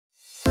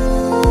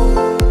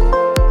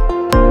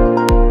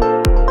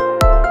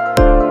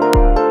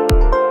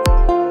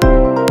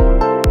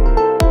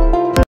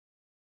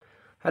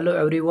Hello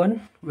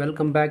everyone,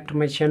 welcome back to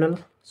my channel.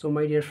 So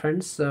my dear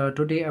friends,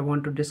 today I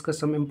want to discuss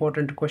some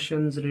important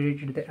questions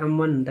related to the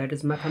M1, that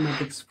is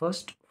mathematics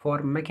first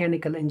for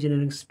mechanical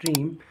engineering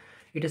stream.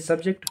 It is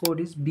subject code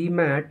is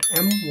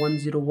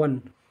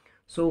BMATM101.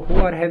 So who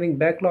are having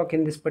backlog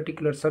in this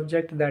particular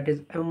subject, that is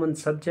M1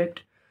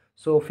 subject.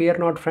 So fear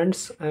not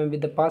friends, I am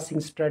with the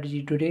passing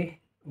strategy today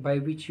by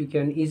which you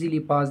can easily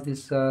pass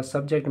this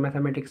subject,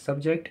 mathematics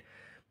subject,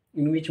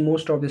 in which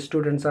most of the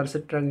students are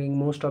struggling,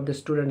 most of the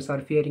students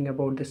are fearing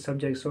about this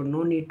subject. So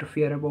no need to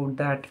fear about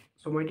that.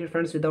 So my dear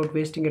friends, without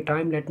wasting a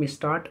time, let me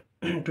start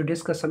to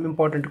discuss some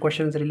important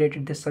questions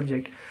related to this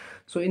subject.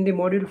 So in the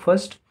module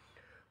first,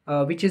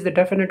 which is the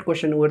definite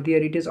question over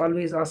there, it is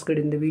always asked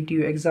in the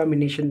VTU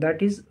examination,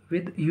 that is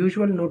with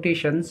usual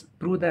notations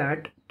prove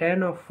that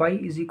tan of phi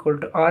is equal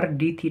to r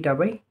d theta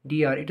by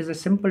dr. It is a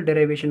simple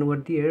derivation over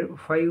there.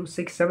 5,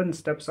 6, 7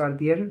 steps are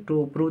there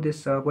to prove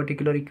this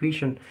particular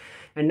equation.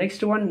 And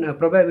next one,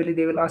 probably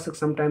they will ask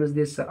sometimes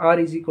this r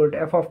is equal to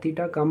f of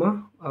theta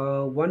comma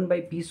 1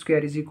 by p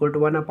square is equal to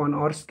 1 upon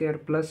r square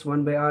plus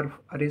 1 by r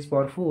raised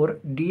power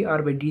 4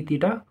 dr by d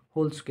theta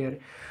whole square.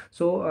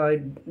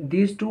 So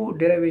these two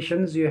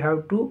derivations you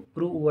have to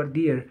prove over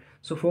there.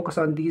 So focus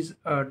on these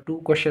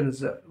two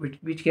questions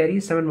which carry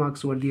 7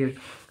 marks over there.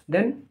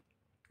 Then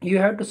you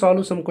have to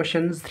solve some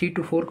questions, 3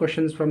 to 4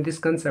 questions from this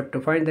concept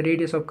to find the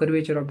radius of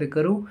curvature of the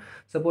curve.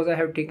 Suppose I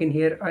have taken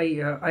here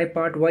I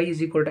part y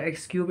is equal to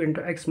x cube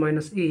into x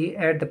minus a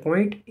at the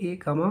point a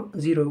comma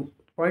 0.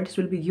 Points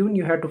will be given,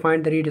 you have to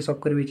find the radius of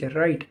curvature,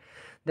 right?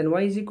 Then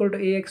y is equal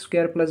to ax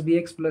square plus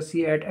bx plus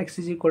c at x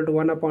is equal to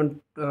 1 upon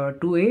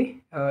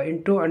 2a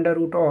into under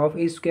root of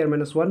a square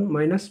minus 1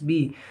 minus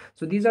b.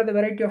 So these are the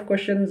variety of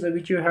questions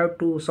which you have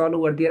to solve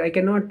over there. I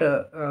cannot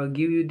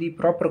give you the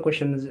proper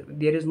questions.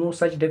 There is no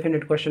such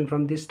definite question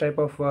from this type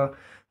of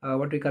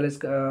what we call as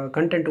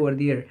content over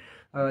there.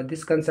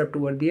 This concept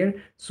over there.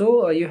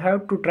 So you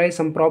have to try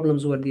some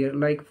problems over there,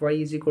 like y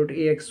is equal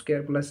to ax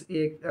square plus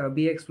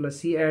bx plus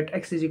c at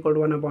x is equal to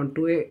 1 upon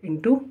 2a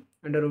into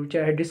under which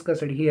I had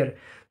discussed it here.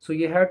 So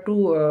you have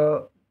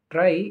to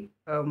try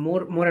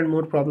more and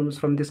more problems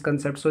from this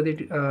concept, so that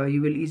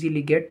you will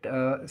easily get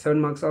 7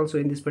 marks also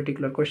in this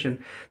particular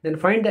question. Then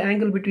find the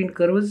angle between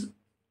curves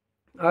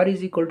r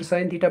is equal to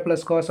sine theta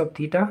plus cos of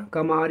theta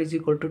comma r is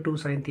equal to 2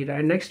 sine theta,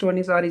 and next one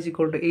is r is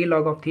equal to a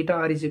log of theta,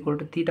 r is equal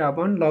to theta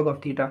upon log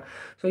of theta.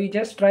 So you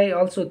just try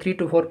also 3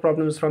 to 4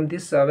 problems from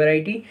this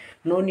variety.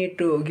 No need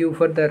to give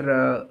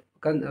further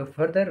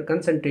further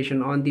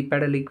concentration on the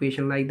pedal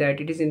equation like that.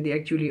 It is in the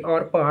actually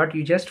or part,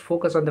 you just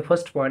focus on the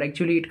first part.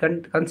 Actually it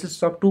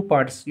consists of 2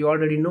 parts, you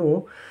already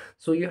know.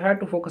 So you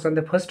have to focus on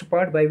the first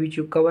part by which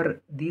you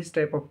cover these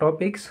type of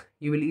topics.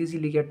 You will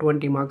easily get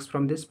 20 marks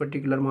from this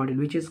particular module,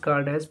 which is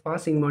called as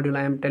passing module.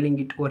 I am telling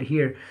it over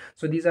here.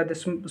 So these are the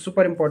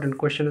super important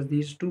questions,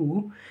 these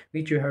two,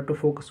 which you have to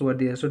focus over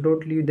there. So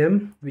don't leave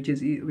them, which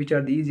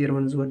are the easier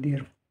ones over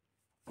there.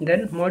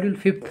 Then module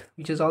 5th,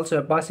 which is also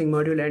a passing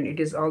module, and it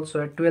is also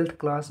a 12th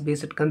class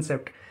based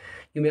concept.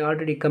 You may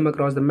already come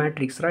across the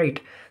matrix, right?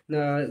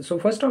 So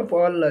first of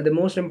all, the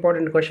most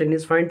important question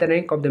is find the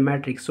rank of the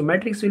matrix. So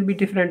matrix will be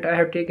different. I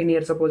have taken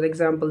here, suppose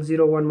example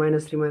 0 1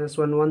 minus 3 minus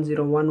 1 1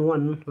 0 1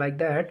 1 like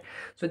that.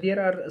 So there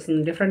are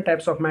some different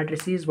types of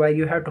matrices where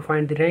you have to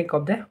find the rank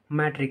of the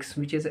matrix,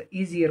 which is an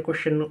easier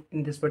question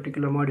in this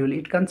particular module.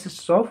 It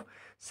consists of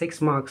 6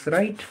 marks,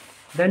 right?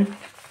 Then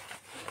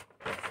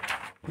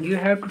you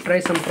have to try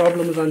some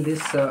problems on this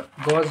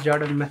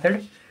Gauss-Jordan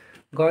method,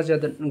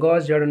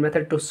 Gauss-Jordan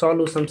method to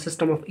solve some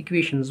system of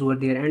equations over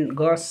there, and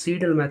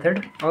Gauss-Seidel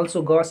method,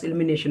 also Gauss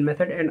elimination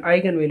method, and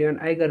eigenvalue and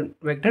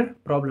eigenvector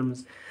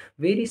problems.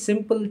 Very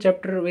simple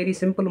chapter, very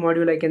simple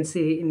module I can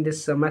say in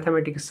this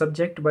mathematics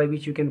subject, by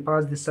which you can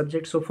pass this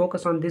subject. So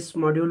focus on this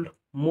module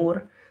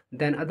more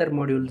than other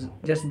modules,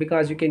 just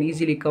because you can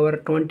easily cover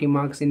 20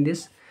 marks in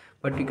this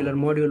particular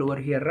module over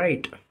here,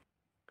 right?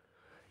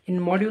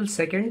 In module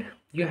 2nd,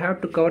 you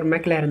have to cover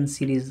Maclaurin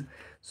series.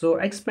 So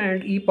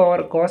expand e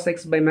power cos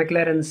x by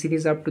Maclaurin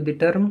series up to the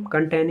term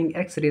containing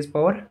x raised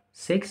power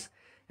 6,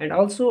 and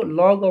also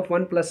log of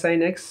 1 plus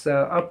sin x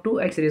up to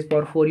x raised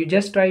power 4. You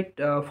just write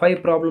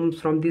 5 problems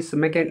from this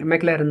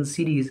Maclaurin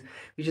series,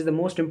 which is the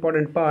most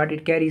important part.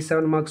 It carries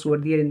 7 marks over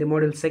there in the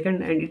module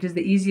 2nd, and it is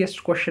the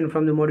easiest question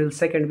from the module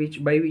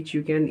 2nd, by which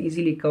you can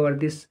easily cover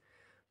this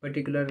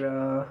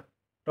particular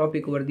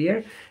topic over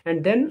there.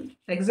 And then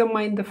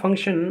examine the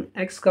function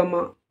x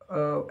comma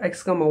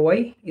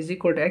y is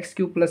equal to x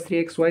cube plus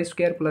 3xy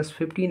square plus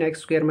 15x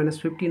square minus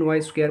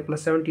 15y square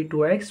plus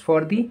 72x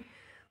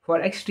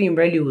for extreme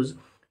values.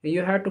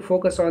 You have to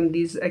focus on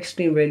these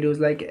extreme values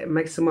like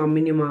maxima,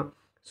 minima.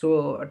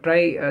 So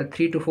try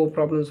 3 to 4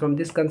 problems from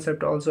this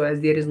concept also, as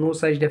there is no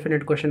such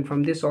definite question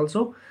from this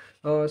also.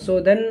 So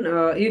then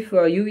if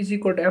u is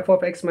equal to f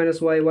of x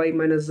minus y, y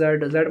minus z,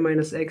 z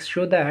minus x,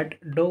 show that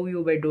dou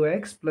u by dou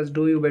x plus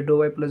dou u by dou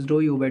y plus dou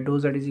u by dou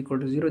z is equal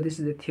to 0. This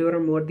is the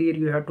theorem over there.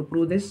 You have to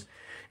prove this.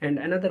 And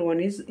another one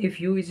is, if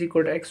u is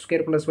equal to x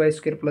square plus y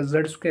square plus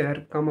z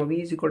square comma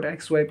v is equal to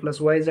xy plus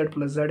yz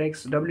plus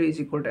zx, w is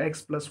equal to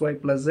x plus y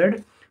plus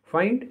z,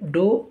 find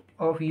dou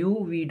of u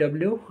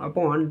vw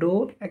upon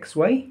dou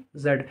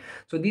xyz.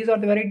 So these are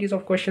the varieties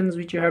of questions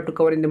which you have to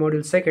cover in the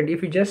module second.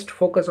 If you just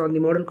focus on the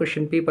model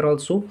question paper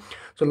also,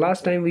 so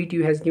last time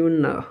Vtu has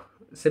given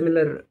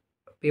similar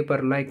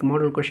paper like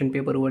model question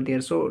paper over there,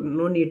 so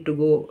no need to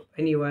go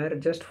anywhere,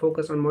 just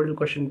focus on model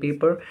question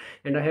paper.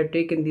 And I have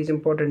taken these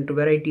important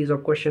varieties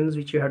of questions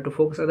which you have to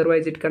focus.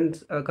 Otherwise it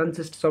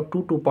consists of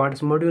two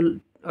parts.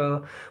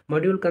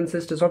 Module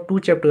consists of two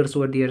chapters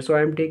over there, so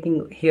I am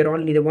taking here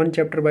only the one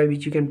chapter by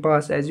which you can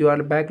pass, as you are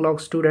a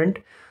backlog student,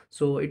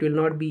 so it will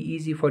not be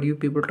easy for you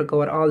people to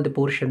cover all the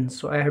portions.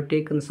 So I have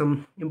taken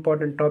some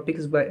important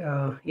topics by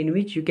in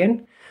which you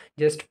can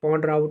just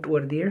ponder out over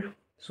there,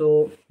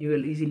 so you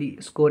will easily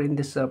score in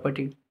this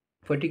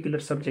particular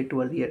subject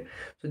over there.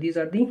 So these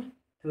are the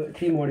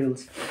three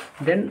modules.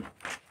 Then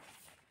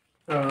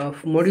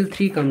module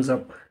 3 comes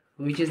up,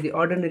 which is the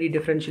ordinary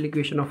differential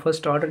equation of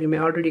first order. You may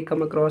already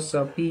come across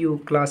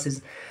PU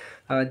classes.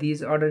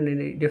 These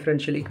ordinary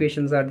differential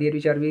equations are there,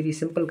 which are very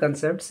simple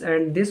concepts,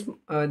 and this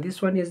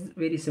one is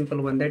very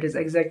simple one, that is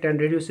exact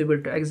and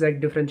reducible to exact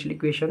differential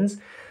equations,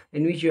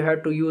 in which you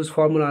have to use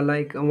formula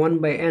like 1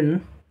 by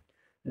n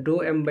dou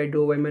m by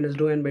dou y minus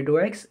dou n by dou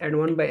x, and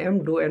 1 by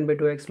m dou n by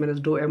dou x minus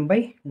dou m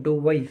by dou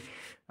y.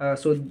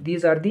 So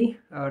these are the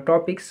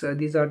topics,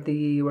 these are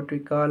the what we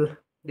call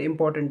the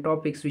important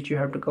topics which you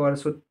have to cover.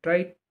 So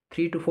try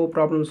 3 to 4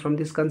 problems from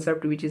this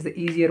concept, which is the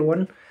easier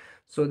one,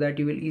 so that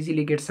you will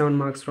easily get 7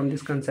 marks from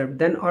this concept.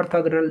 Then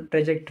orthogonal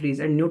trajectories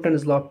and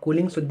Newton's law of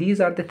cooling. So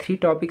these are the 3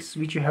 topics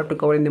which you have to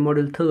cover in the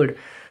module 3rd.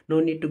 No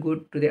need to go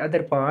to the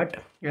other part,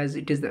 as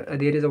it is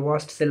there is a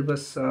vast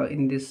syllabus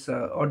in this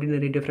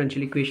ordinary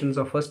differential equations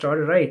of first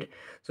order, right?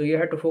 So you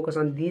have to focus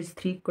on these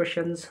 3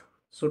 questions.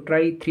 So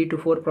try 3 to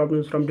 4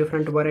 problems from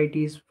different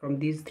varieties. From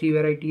these 3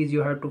 varieties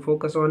you have to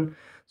focus on,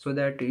 so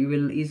that you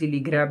will easily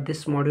grab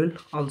this module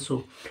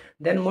also.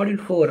 Then module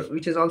 4,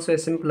 which is also a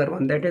simpler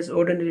one, that is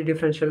ordinary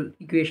differential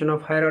equation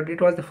of higher order. It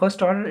was the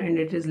first order and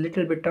it is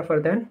little bit tougher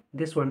than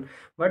this one,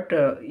 but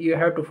you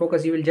have to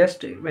focus. You will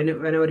just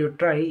whenever you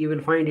try, you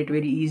will find it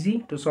very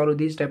easy to solve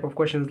these type of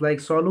questions,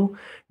 like solve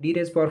d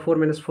raised power 4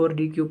 minus 4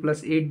 dq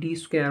plus 8d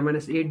square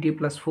minus 8d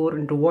plus 4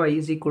 into y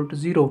is equal to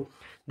 0.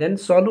 Then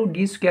solve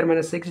d square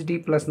minus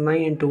 6d plus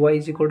 9 into y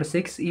is equal to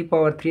 6 e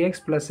power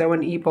 3x plus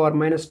 7 e power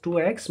minus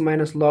 2x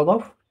minus log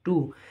of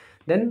 2.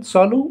 Then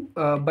solve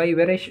by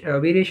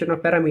variation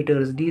of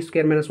parameters. D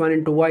square minus 1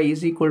 into y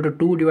is equal to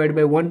 2 divided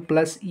by 1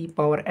 plus e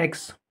power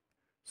x.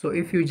 So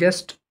if you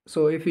just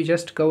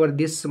cover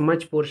this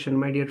much portion,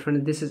 my dear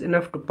friend, this is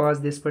enough to pass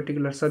this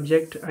particular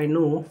subject. I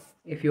know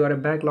if you are a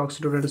backlog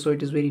student, so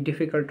it is very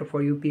difficult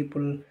for you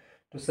people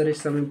to search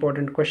some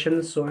important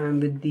questions. So I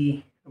am with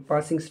the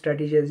passing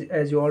strategies.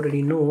 As you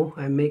already know,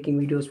 I am making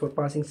videos for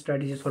passing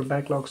strategies for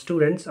backlog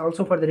students,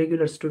 also for the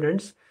regular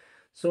students.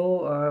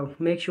 So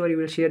make sure you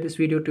will share this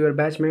video to your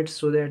batchmates,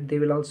 so that they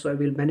will also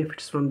avail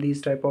benefits from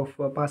these type of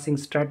passing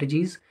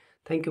strategies.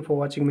 Thank you for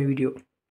watching my video.